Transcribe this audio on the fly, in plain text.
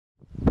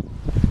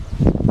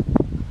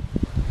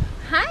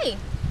Hi,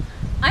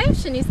 I'm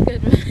Shanice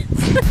Goodman.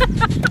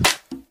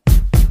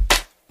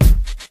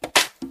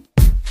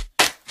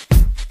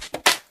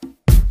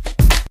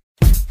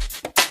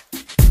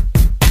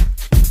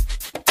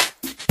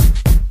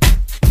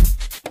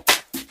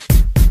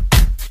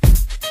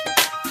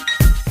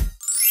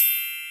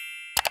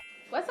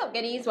 What's up,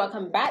 goodies?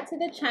 Welcome back to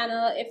the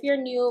channel. If you're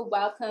new,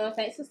 welcome.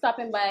 Thanks for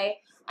stopping by.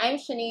 I'm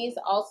Shanice,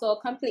 also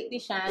completely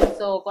Shan.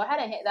 So go ahead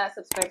and hit that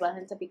subscribe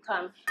button to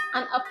become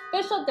an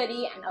official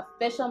goodie and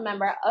official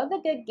member of the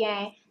Good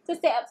Gang. To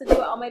stay up to date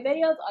with all my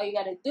videos, all you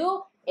gotta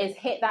do is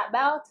hit that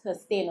bell to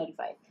stay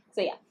notified.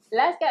 So yeah,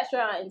 let's get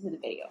straight on into the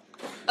video.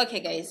 Okay,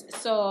 guys.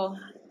 So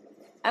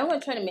I'm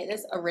gonna try to make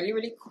this a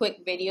really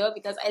quick video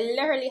because I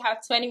literally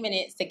have 20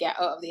 minutes to get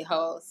out of the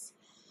house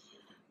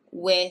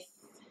with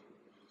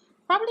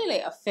probably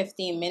like a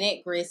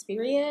 15-minute grace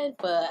period,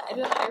 but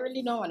I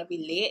really don't want to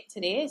be late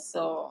today.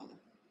 So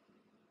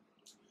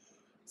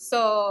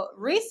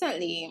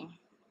recently,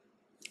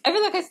 I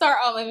feel like I start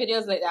all my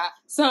videos like that.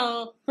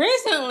 So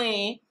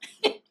recently,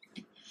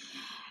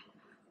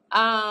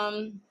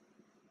 I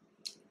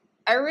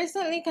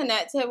recently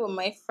connected with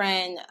my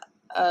friend,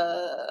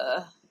 probably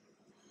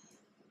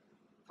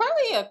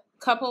a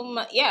couple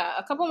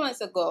months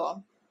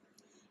ago,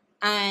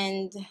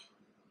 and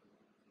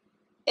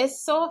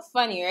it's so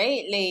funny,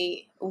 right?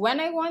 Like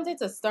when I wanted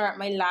to start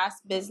my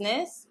last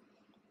business,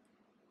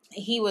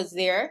 he was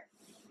there,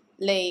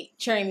 like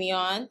cheering me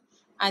on,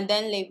 and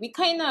then like we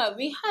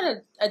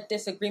had a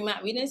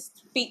disagreement. We didn't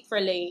speak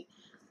for like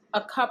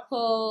a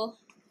couple.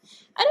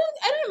 I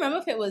don't remember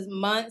if it was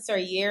months or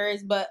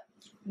years, but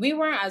we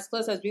weren't as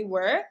close as we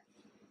were.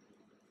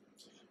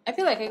 I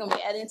feel like I'm gonna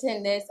be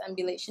editing this and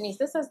be like, Shanice,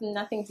 this has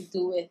nothing to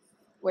do with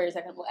where it's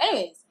gonna go.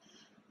 Anyways,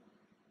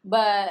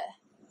 but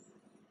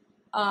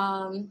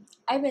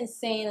I've been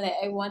saying like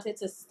I wanted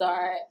to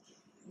start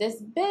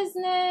this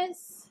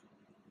business,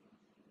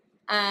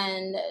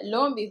 and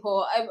lo and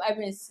behold, I've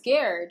been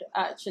scared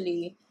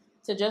actually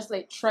to just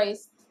like try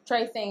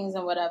things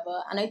and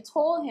whatever. And I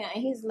told him,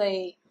 and he's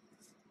like,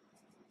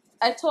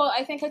 I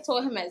think I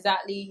told him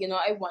exactly, you know,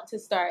 I want to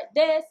start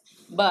this,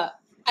 but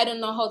I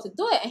don't know how to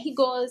do it. And he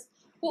goes,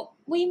 well,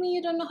 what do you mean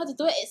you don't know how to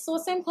do it? It's so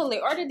simple.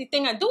 Like, order the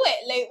thing and do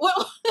it. Like,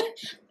 well,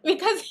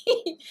 because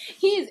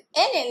he's in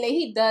it. Like,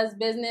 he does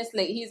business.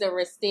 Like, he's a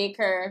risk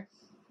taker.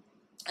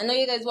 I know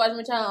you guys watch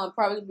my channel and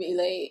probably be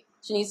like,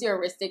 Shanice, you're a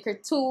risk taker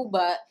too,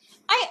 but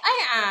I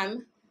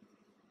am.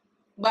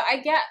 But I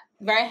get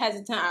very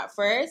hesitant at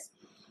first,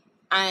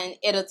 and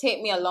it'll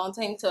take me a long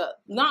time to,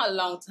 not a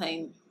long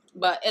time,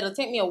 but it'll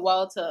take me a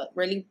while to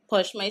really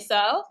push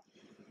myself,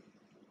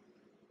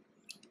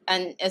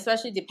 and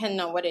especially depending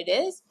on what it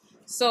is.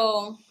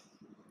 So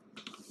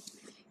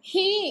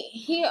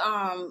he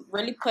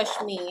really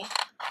pushed me,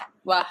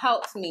 well,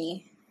 helped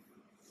me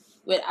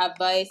with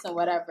advice and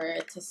whatever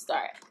to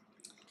start.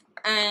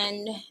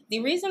 And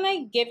the reason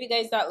I gave you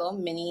guys that little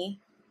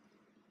mini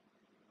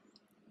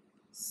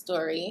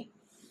story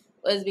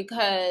was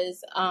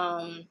because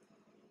I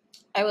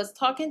was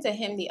talking to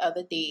him the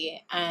other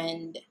day,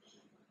 and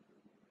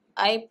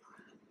I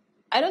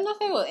don't know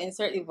if I will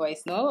insert the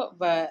voice note,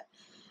 but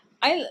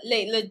I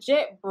like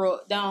legit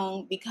broke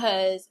down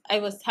because I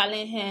was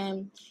telling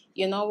him,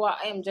 you know what,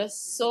 I am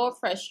just so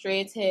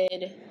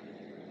frustrated.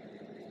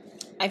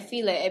 I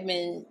feel like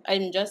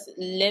I'm just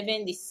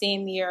living the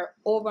same year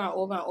over and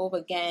over and over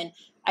again.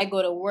 I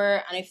go to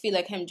work and I feel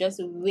like I'm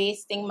just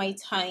wasting my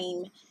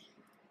time,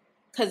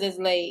 because it's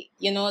like,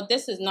 you know,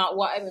 this is not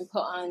what I've been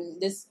put on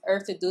this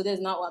earth to do. This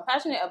is not what I'm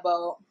passionate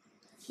about.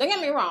 Don't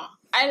get me wrong.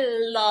 I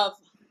love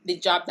the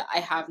job that I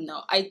have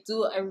now. I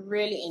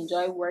really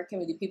enjoy working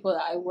with the people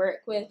that I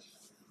work with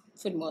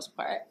for the most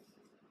part.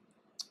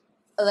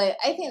 Like,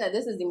 I think that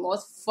this is the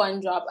most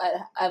fun job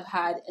I've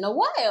had in a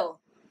while.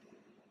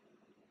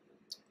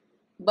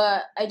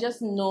 But I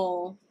just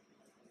know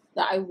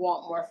that I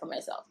want more for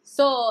myself.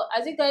 So,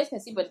 as you guys can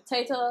see by the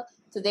title,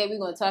 today we're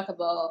going to talk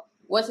about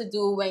what to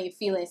do when you're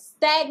feeling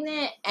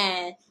stagnant.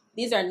 And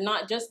these are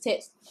not just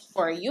tips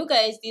for you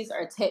guys. These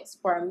are tips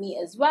for me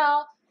as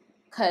well.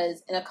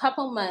 Because in a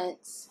couple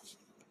months,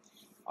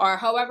 or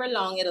however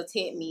long it'll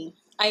take me,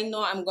 I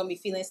know I'm going to be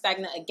feeling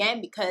stagnant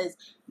again, because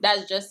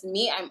that's just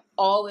me. I'm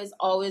always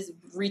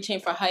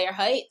reaching for higher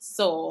heights.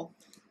 So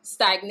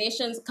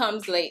stagnations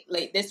comes like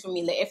this for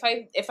me.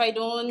 Like if I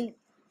don't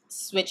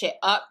switch it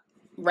up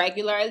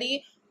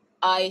regularly,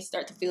 I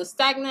start to feel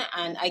stagnant,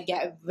 and I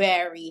get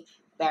very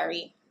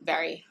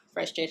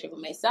frustrated with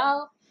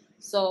myself.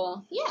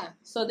 So yeah,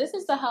 so this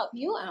is to help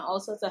you and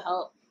also to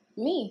help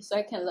me, so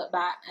I can look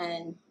back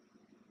and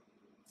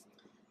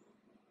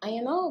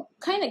you know,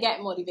 kind of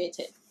get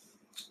motivated.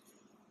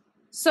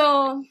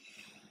 So,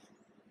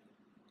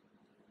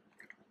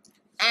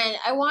 and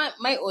I want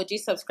my OG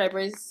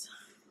subscribers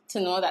to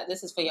know that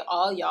this is for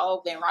y'all.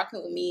 Y'all been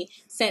rocking with me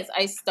since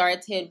I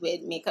started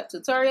with makeup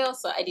tutorials.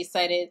 So I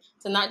decided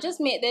to not just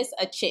make this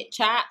a chit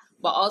chat,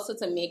 but also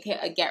to make it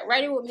a get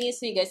ready with me,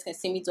 so you guys can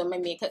see me doing my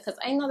makeup, because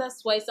I know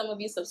that's why some of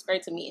you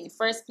subscribe to me in the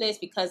first place,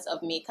 because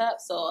of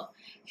makeup. So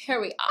here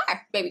we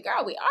are, baby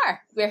girl,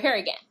 we're here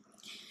again.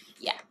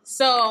 Yeah.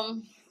 So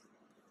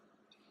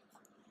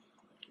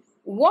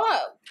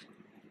what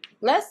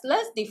let's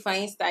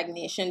define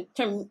stagnation.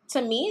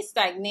 To me,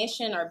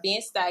 stagnation or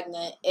being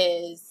stagnant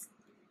is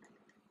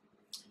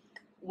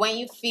when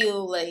you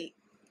feel like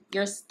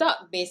you're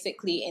stuck,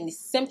 basically, in the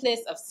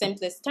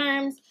simplest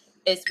terms.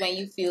 It's when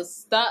you feel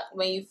stuck,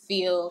 when you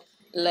feel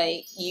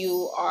like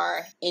you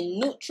are in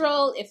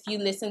neutral. If you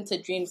listen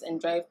to Dreams and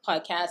Drive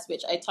podcast,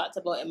 which I talked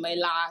about in my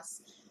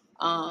last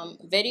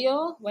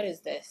video. What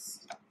is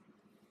this?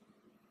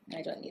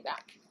 I don't need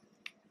that.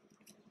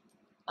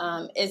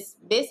 It's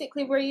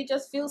basically where you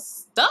just feel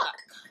stuck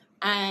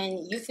and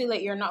you feel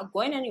like you're not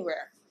going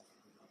anywhere.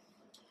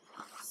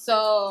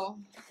 So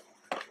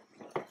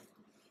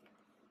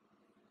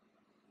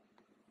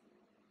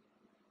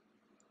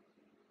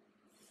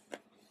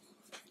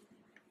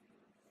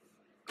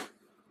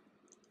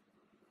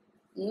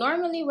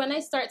normally when I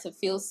start to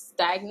feel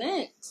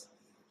stagnant,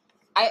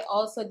 I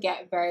also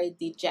get very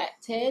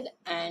dejected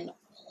and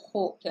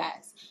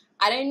hopeless.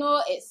 I don't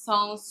know, it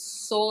sounds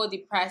so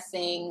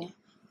depressing.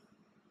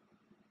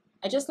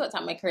 I just looked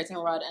at my curtain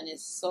rod and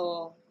it's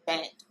so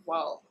bent.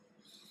 Wow.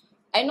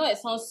 I know it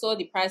sounds so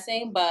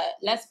depressing, but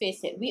let's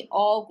face it, we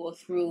all go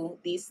through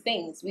these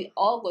things. We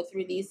all go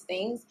through these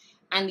things,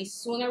 and the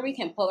sooner we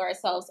can pull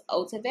ourselves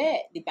out of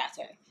it, the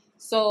better.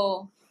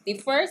 So the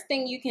first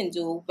thing you can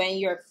do when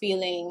you're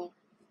feeling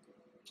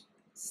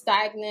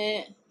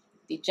stagnant,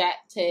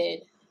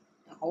 dejected,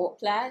 and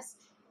hopeless,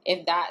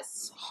 if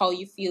that's how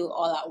you feel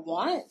all at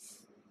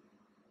once,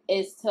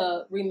 is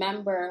to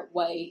remember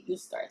why you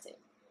started.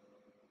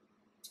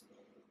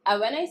 And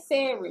when I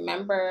say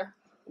remember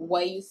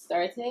why you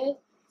started,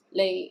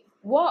 like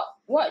what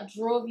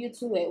drove you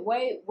to it?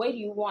 Why do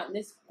you want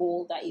this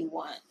goal that you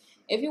want?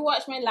 If you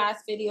watch my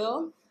last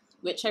video,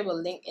 which I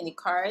will link in the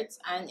cards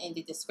and in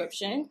the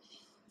description,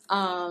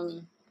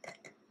 you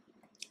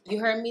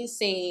heard me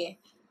say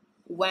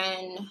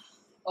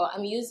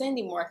I'm using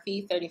the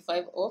Morphe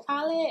 35O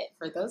palette.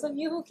 For those of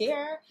you who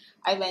care,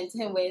 I went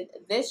in with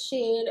this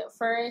shade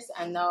first,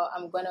 and now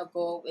I'm gonna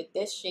go with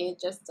this shade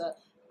just to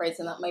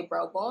brighten up my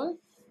brow bone.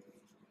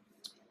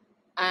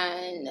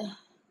 And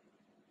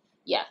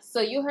yeah,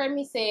 so you heard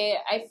me say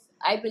I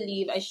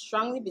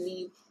strongly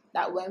believe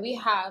that when we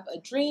have a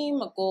dream,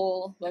 a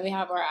goal, when we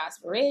have our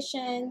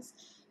aspirations,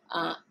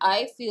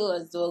 I feel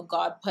as though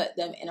God put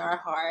them in our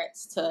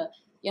hearts to,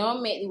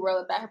 make the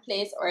world a better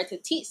place or to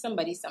teach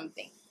somebody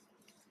something.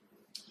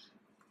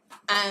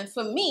 And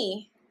for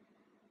me,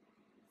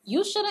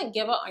 you shouldn't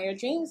give up on your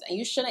dreams, and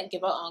you shouldn't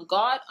give up on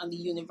God, on the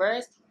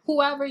universe,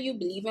 whoever you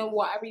believe in,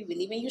 whatever you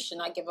believe in. You should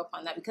not give up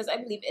on that, because I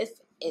believe if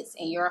it's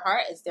in your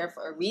heart, it's there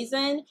for a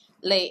reason.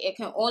 Like, it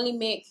can only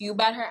make you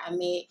better and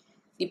make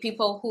the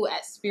people who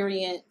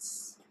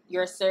experience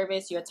your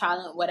service, your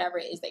talent, whatever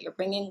it is that you're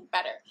bringing,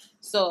 better.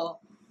 So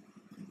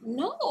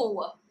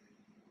no.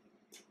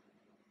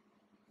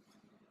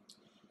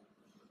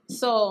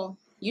 So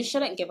you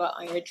shouldn't give up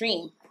on your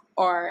dream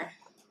or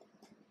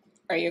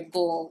your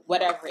goal,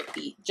 whatever it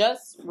be.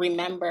 Just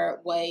remember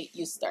why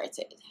you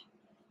started.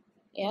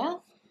 Yeah.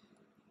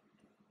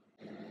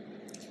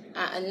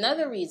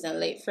 Another reason,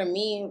 like for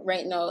me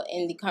right now,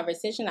 in the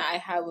conversation that I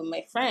had with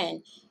my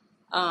friend,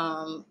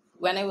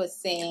 when I was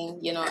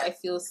saying, I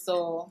feel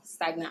so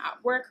stagnant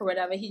at work or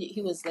whatever,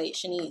 he was like,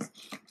 Shanice,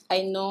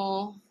 I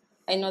know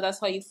that's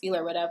how you feel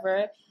or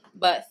whatever,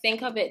 but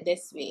think of it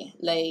this way,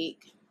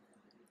 like,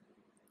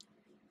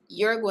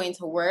 you're going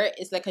to work,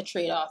 it's like a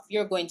trade-off.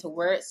 You're going to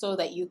work so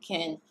that you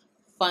can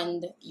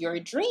fund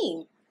your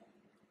dream.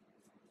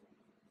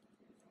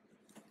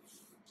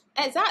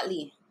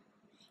 Exactly.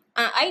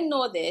 I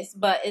know this,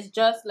 but it's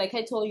just like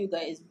I told you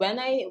guys, when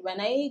I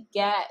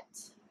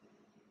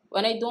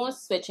don't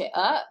switch it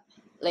up,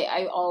 like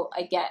I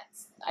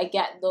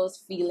get those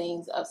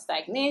feelings of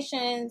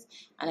stagnations,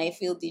 and I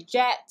feel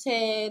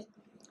dejected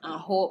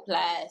and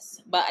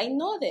hopeless. But I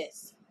know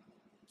this.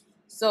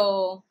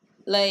 So,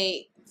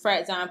 like, for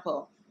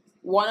example,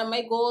 one of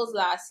my goals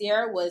last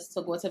year was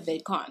to go to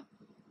VidCon,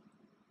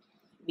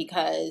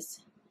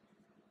 because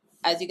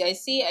as you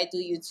guys see, I do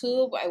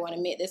YouTube. I want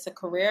to make this a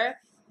career.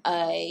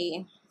 As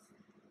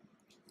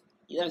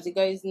you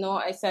guys know,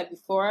 I said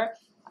before,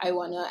 I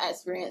want to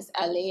experience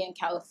LA and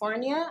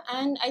California,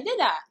 and I did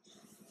that.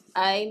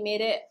 I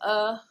made it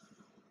a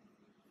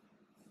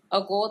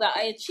goal that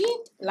I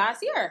achieved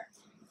last year.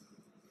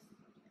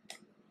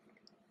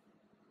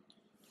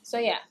 So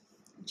yeah,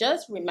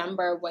 just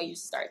remember why you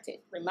started.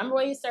 Remember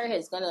why you started.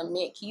 It's going to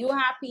make you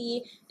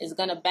happy. It's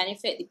going to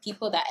benefit the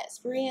people that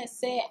experience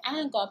it,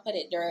 and God put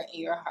it there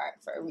in your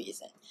heart for a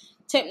reason.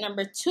 Tip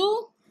number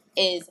 2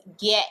 is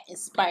get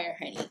inspired,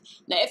 honey.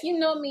 Now, if you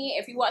know me,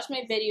 if you watch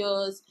my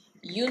videos,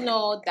 you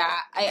know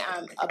that I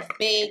am a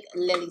big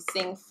Lily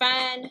Singh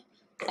fan.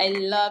 I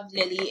love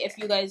Lily. If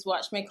you guys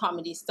watch my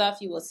comedy stuff,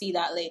 you will see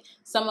that, like,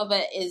 some of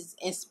it is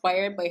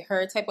inspired by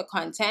her type of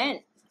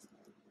content.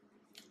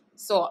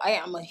 So I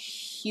am a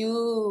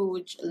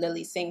huge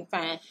Lily Singh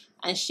fan.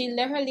 And she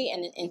literally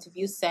in an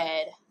interview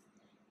said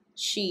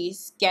she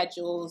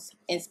schedules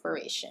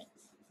inspiration.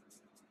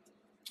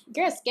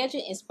 Girl,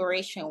 schedule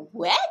inspiration.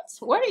 What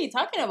are you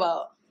talking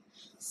about?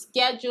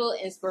 Schedule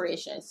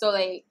inspiration. So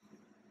like,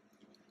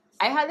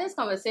 I had this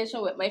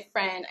conversation with my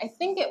friend. I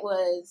think it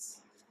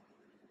was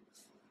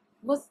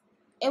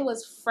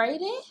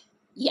Friday?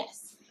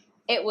 Yes.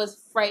 It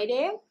was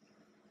Friday.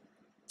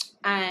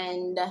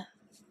 And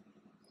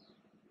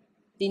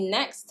the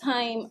next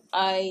time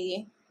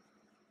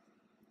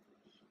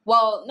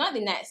not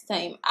the next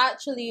time,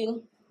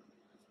 actually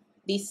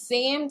the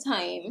same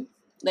time,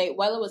 like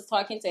while I was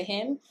talking to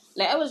him,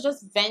 like I was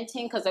just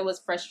venting because I was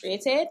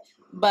frustrated.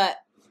 But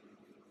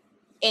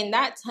in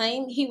that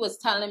time, he was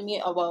telling me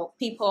about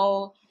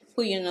people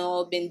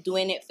who, been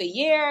doing it for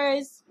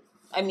years.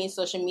 I mean,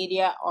 social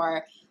media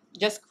or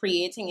just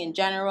creating in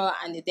general,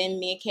 and they didn't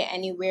make it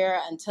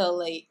anywhere until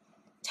like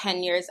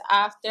 10 years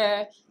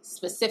after.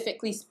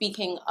 Specifically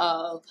speaking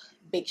of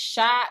Big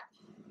Shaq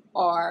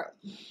or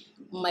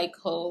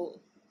Michael.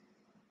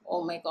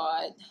 Oh my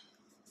God.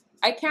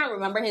 I can't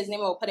remember his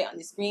name. I'll put it on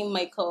the screen.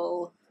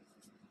 Michael.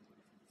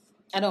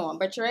 I don't want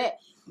to butcher it.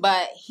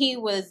 But he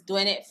was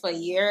doing it for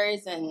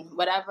years and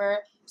whatever.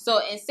 So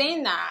in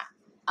saying that,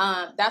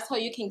 that's how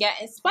you can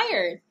get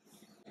inspired.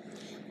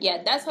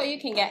 Yeah, that's how you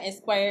can get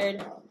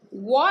inspired.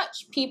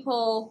 Watch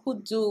people who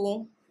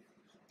do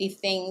the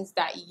things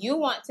that you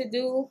want to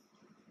do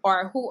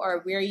or who are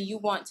where you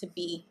want to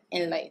be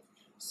in life.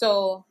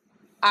 So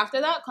after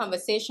that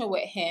conversation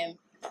with him,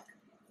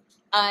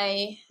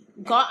 I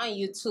got on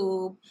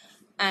YouTube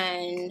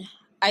and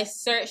I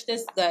searched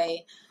this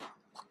guy,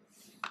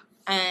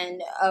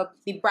 and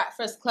the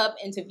Breakfast Club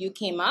interview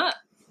came up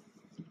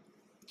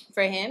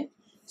for him.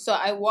 So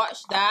I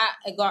watched that.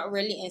 I got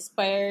really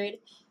inspired.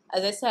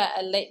 As I said,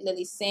 I like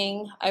Lily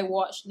sing. I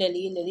watched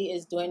Lily. Lily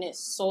is doing it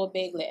so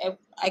big. Like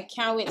I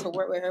can't wait to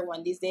work with her one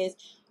of these days.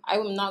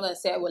 I'm not gonna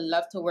say I would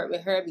love to work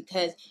with her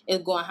because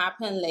it's gonna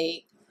happen.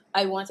 Like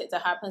I want it to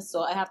happen,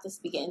 so I have to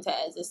speak it into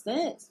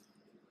existence.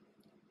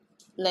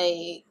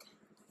 Like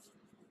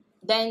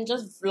then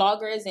just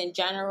vloggers in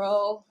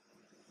general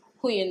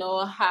who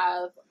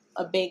have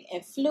a big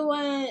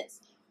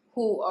influence,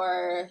 who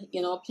are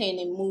playing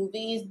in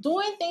movies,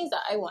 doing things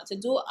that I want to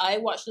do. I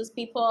watch those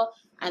people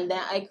and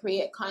then I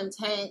create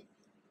content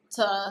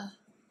to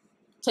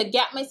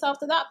get myself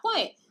to that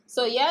point.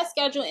 So yeah,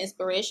 schedule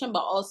inspiration, but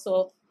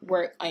also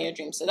work on your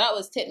dreams. So that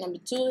was tip number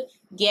 2.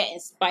 Get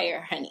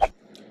inspired, honey.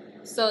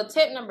 So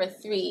tip number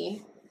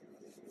 3,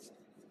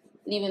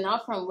 leaving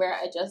off from where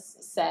I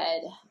just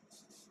said,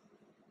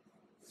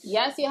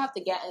 yes, you have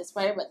to get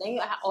inspired, but then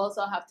you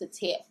also have to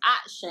take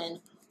action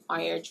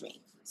on your dream.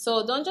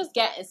 So don't just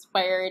get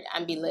inspired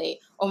and be like,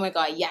 oh my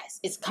God, yes,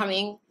 it's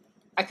coming.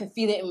 I can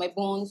feel it in my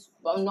bones,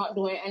 but I'm not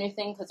doing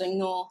anything because I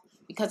know,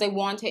 because I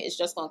want it, it's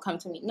just going to come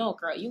to me. No,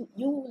 girl, you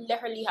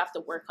literally have to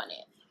work on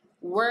it.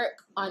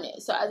 Work on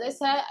it. So as I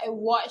said, I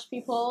watch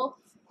people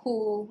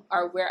who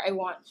are where I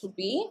want to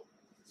be.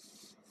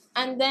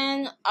 And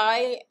then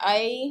I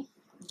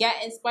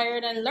get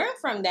inspired and learn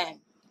from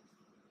them.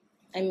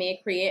 I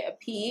may create a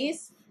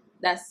piece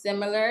that's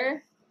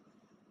similar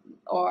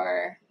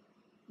or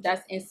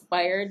that's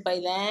inspired by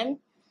them.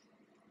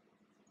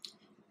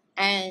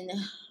 And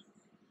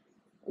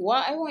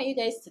what I want you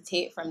guys to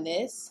take from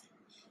this,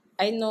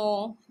 I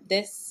know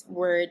this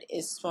word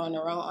is thrown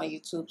around on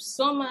YouTube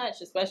so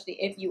much, especially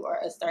if you are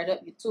a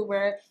startup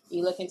YouTuber,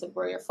 you're looking to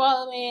grow your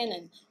following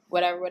and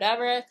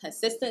whatever,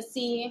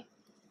 consistency.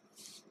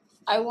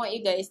 I want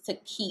you guys to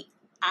keep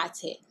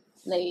at it.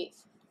 Like,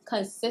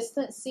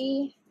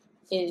 consistency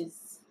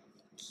is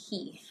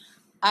key.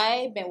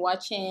 I've been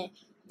watching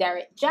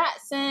Derek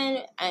Jackson,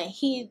 and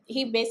he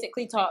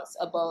basically talks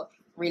about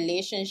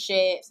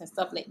relationships and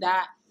stuff like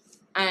that.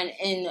 And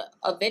in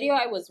a video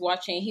I was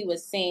watching, he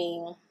was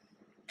saying,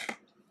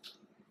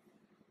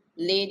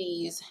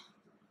 ladies,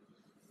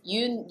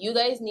 you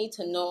guys need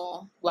to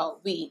know, well,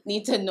 we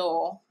need to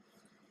know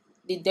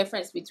the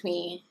difference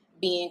between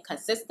being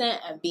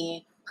consistent and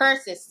being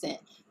persistent,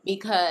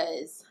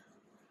 because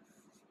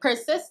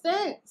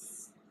consistency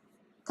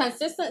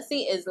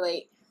is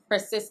like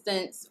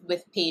persistence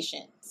with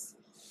patience.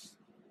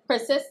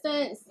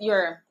 Persistence,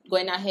 you're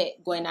going at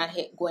it.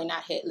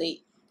 Like,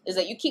 is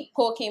that you keep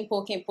poking.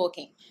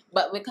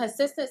 But with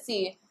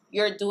consistency,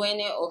 you're doing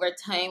it over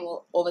time,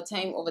 all the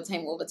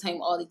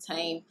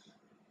time.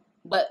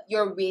 But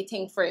you're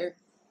waiting for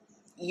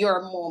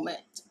your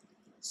moment.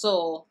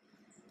 So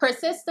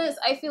persistence,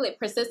 I feel like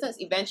persistence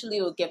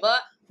eventually will give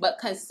up, but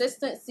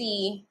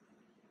consistency,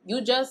 you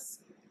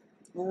just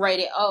write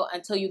it out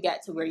until you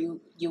get to where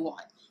you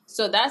want.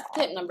 So that's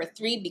tip number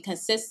 3, be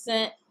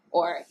consistent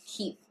or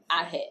keep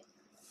at it.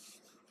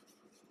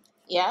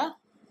 Yeah?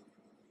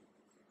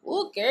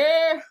 Ooh,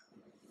 girl.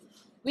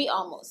 We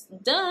almost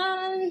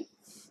done.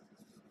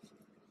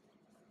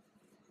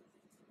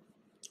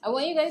 I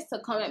want you guys to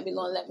comment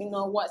below and let me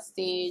know what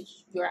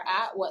stage you're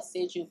at, what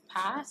stage you've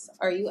passed.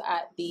 Are you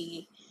at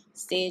the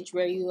stage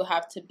where you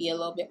have to be a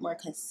little bit more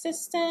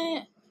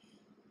consistent?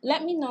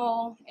 Let me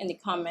know in the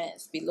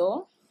comments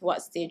below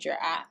what stage you're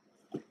at.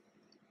 Tip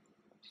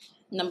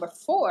number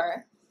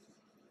 4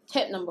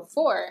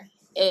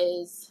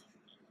 is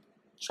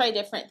try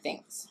different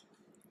things.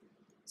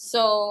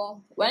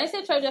 So when I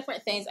say try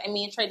different things, I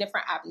mean try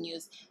different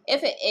avenues.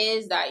 If it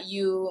is that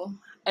you,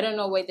 I don't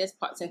know why this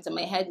pops into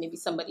my head, maybe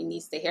somebody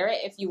needs to hear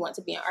it. If you want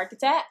to be an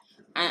architect,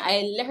 and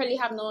I literally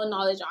have no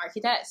knowledge on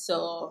architects,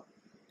 so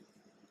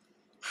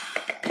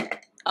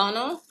I don't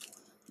know.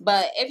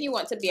 But if you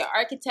want to be an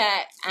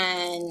architect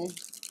and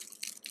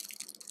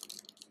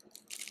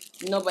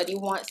nobody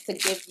wants to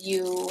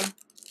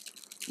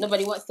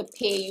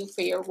pay you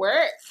for your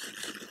work,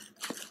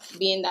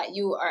 being that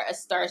you are a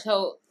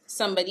start-out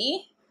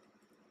somebody,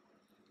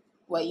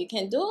 what you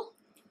can do,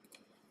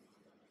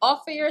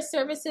 offer your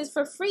services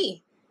for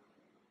free.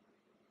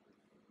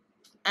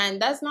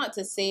 And that's not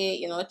to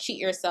say, cheat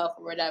yourself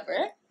or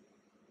whatever.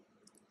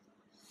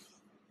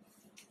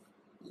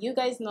 You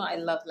guys know I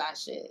love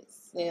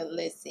lashes. Well,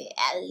 listen,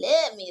 I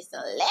love me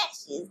some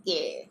lashes,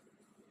 girl.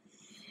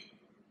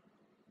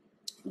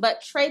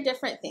 But try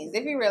different things.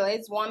 If you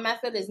realize one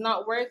method is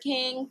not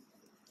working,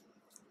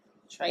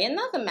 try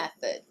another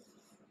method.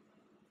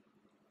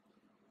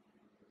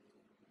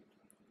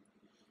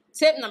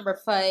 Tip number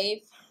 5.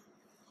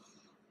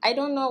 I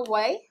don't know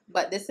why,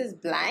 but this is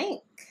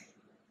blank.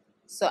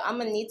 So I'm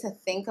going to need to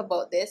think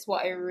about this,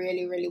 what I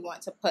really, really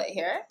want to put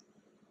here.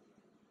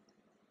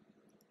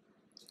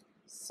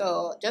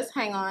 So just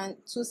hang on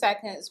 2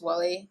 seconds while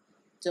I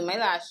do my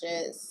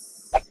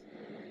lashes.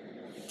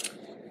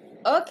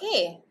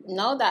 Okay,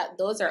 now that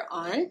those are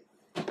on,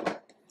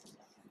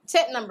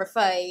 tip number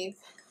 5.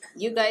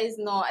 You guys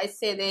know I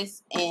say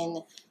this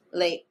in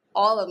like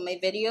all of my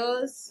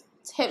videos.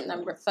 Tip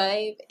number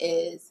 5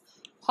 is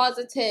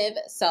positive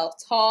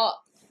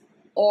self-talk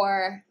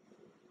or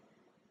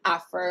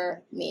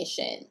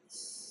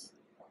affirmations.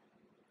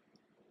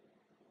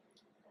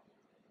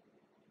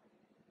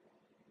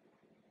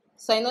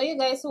 So I know you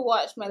guys who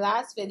watched my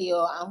last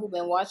video and who've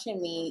been watching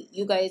me,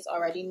 you guys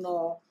already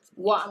know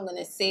what I'm going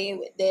to say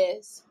with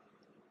this.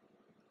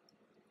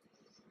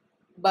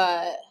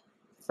 But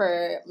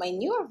for my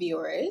newer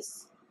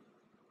viewers,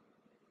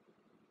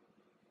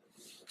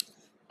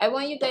 I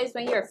want you guys,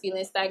 when you're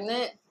feeling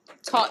stagnant,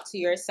 talk to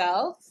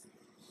yourself.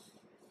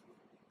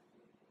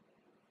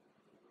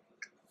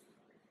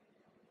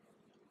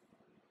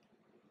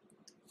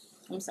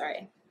 I'm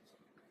sorry.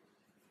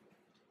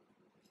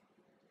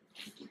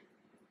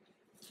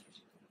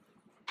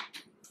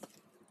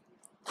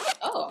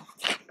 Oh.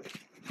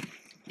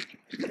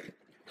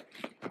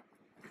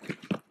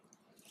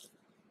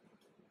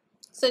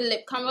 So the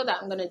lip combo that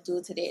I'm going to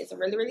do today is a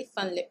really, really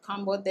fun lip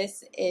combo.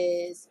 This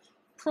is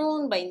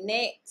Prune by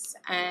NYX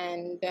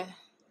and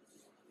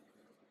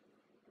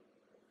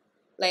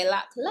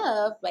Lilac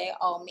Love by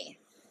Almi.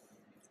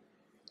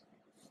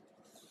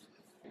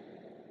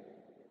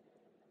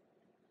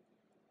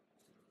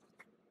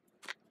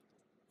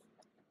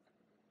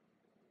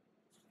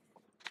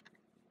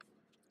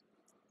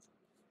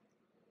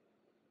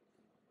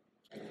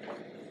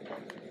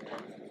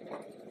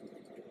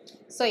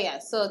 So yeah,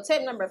 so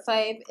tip number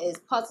 5 is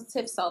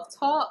positive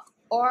self-talk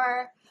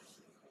or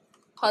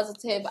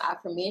positive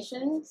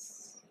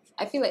affirmations.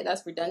 I feel like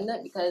that's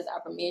redundant because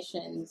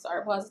affirmations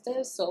are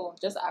positive, so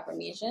just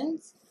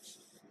affirmations.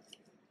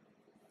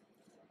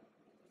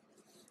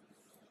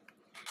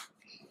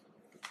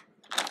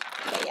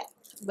 But yeah,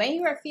 when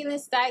you are feeling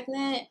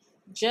stagnant,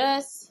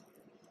 just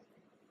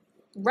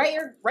write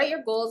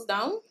your goals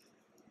down.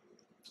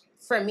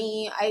 For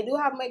me, I do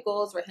have my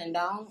goals written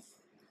down,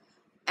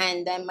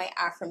 and then my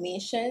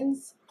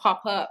affirmations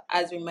pop up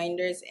as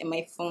reminders in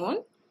my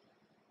phone.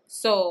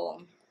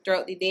 So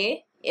throughout the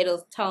day,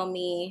 it'll tell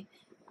me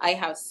I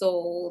have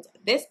sold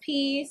this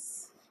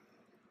piece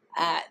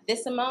at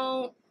this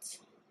amount,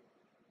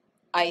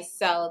 I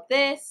sell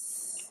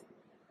this,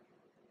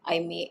 I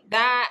make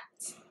that,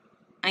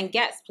 and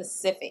get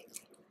specific.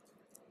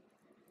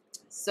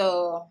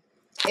 So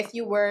if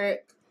you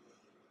work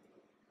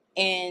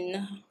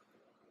in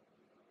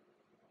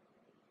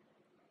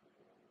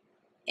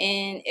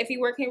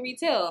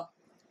retail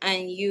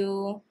and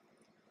you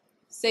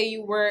say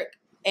you work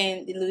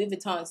in the Louis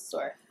Vuitton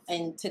store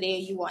and today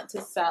you want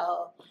to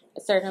sell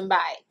a certain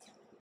bag,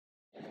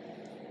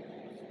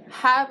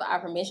 have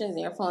affirmations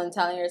in your phone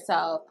telling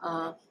yourself,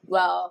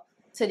 well,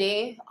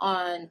 today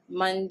on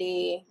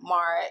Monday,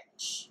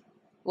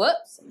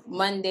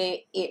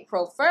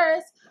 April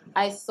 1st,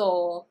 I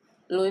sold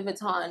Louis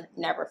Vuitton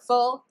Never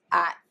Full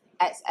at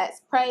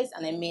XX price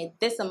and I made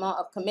this amount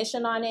of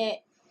commission on it.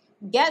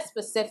 Get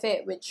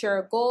specific with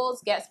your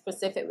goals, get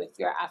specific with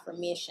your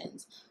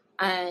affirmations.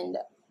 And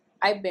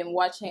I've been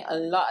watching a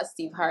lot of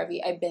Steve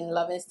Harvey. I've been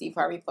loving Steve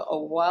Harvey for a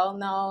while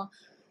now.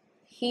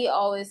 He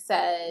always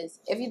says,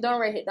 if you don't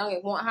write it down,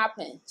 it won't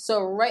happen.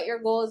 So write your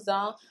goals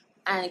down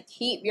and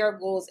keep your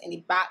goals in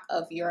the back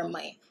of your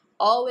mind.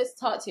 Always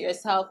talk to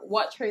yourself.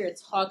 Watch how you're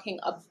talking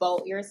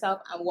about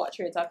yourself and watch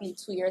how you're talking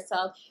to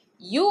yourself.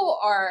 You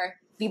are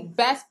the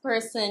best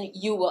person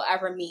you will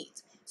ever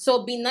meet.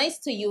 So be nice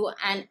to you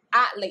and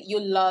act like you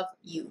love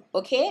you,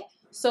 okay?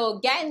 So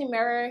get in the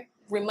mirror,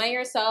 remind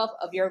yourself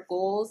of your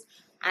goals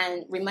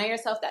and remind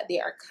yourself that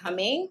they are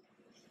coming.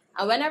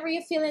 And whenever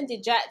you're feeling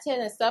dejected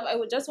and stuff, I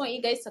would just want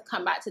you guys to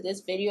come back to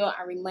this video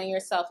and remind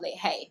yourself, like,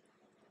 hey,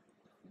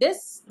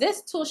 this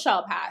too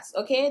shall pass,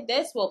 okay?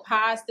 This will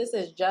pass. This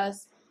is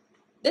just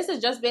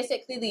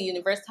basically the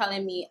universe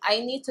telling me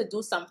I need to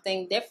do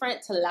something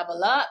different to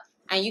level up.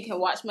 And you can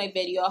watch my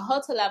video,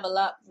 how to level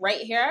up, right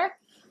here.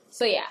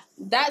 So yeah,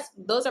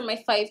 those are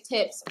my 5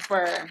 tips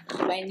for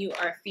when you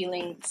are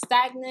feeling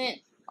stagnant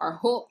or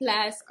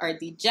hopeless or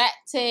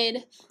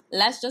dejected.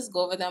 Let's just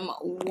go over them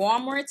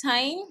one more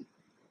time.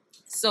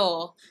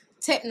 So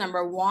tip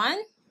number 1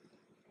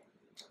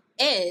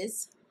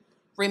 is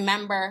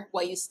remember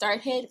what you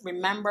started.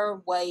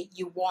 Remember what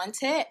you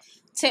wanted.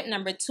 Tip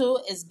number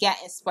 2 is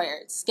get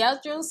inspired.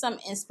 Schedule some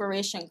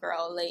inspiration,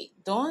 girl. Like,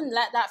 don't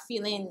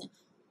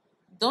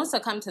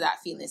succumb to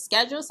that feeling.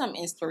 Schedule some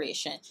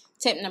inspiration.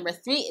 Tip number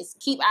 3 is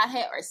keep at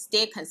it or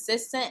stay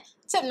consistent.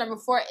 Tip number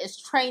 4 is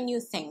try new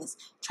things.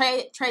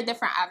 Try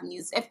different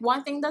avenues. If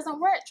one thing doesn't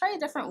work, try a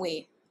different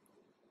way.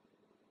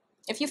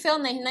 If you fail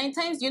 99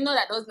 times, you know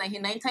that those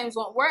 99 times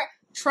won't work.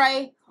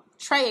 Try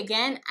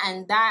again,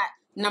 and that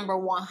number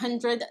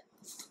 100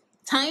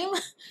 time,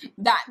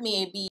 that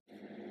may be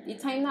the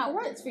time that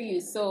works for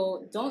you.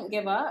 So don't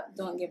give up.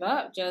 Don't give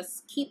up.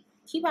 Just keep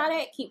at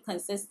it. Keep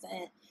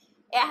consistent.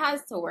 It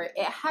has to work.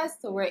 It has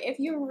to work. If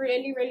you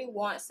really, really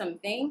want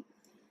something,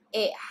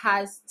 it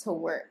has to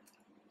work.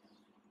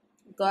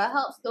 God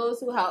helps those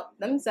who help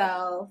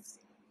themselves.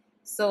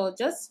 So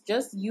just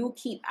you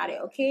keep at it,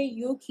 okay?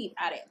 You keep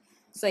at it.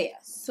 So yeah,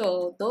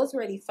 so those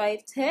were the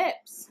 5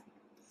 tips.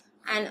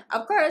 And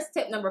of course,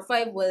 tip number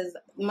 5 was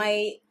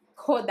my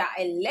code that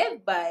I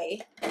live by,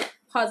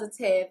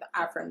 positive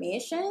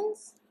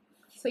affirmations.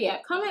 So yeah,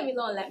 comment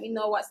below and let me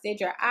know what stage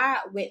you're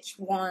at, which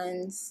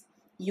ones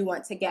you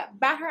want to get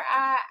better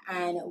at,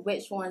 and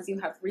which ones you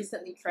have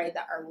recently tried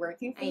that are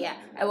working for you. And yeah,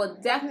 I will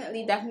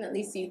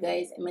definitely see you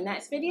guys in my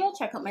next video.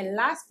 Check out my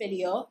last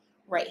video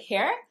right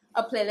here.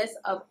 A playlist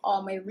of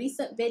all my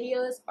recent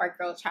videos or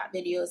girl chat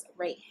videos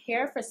right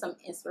here for some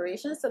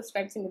inspiration.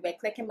 Subscribe to me by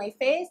clicking my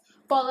face.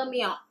 Follow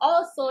me on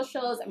all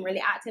socials. I'm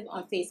really active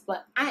on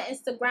Facebook and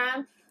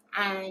Instagram.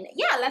 And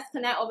yeah, let's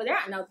connect over there.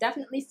 And I'll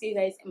definitely see you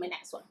guys in my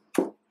next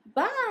one.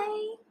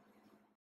 Bye.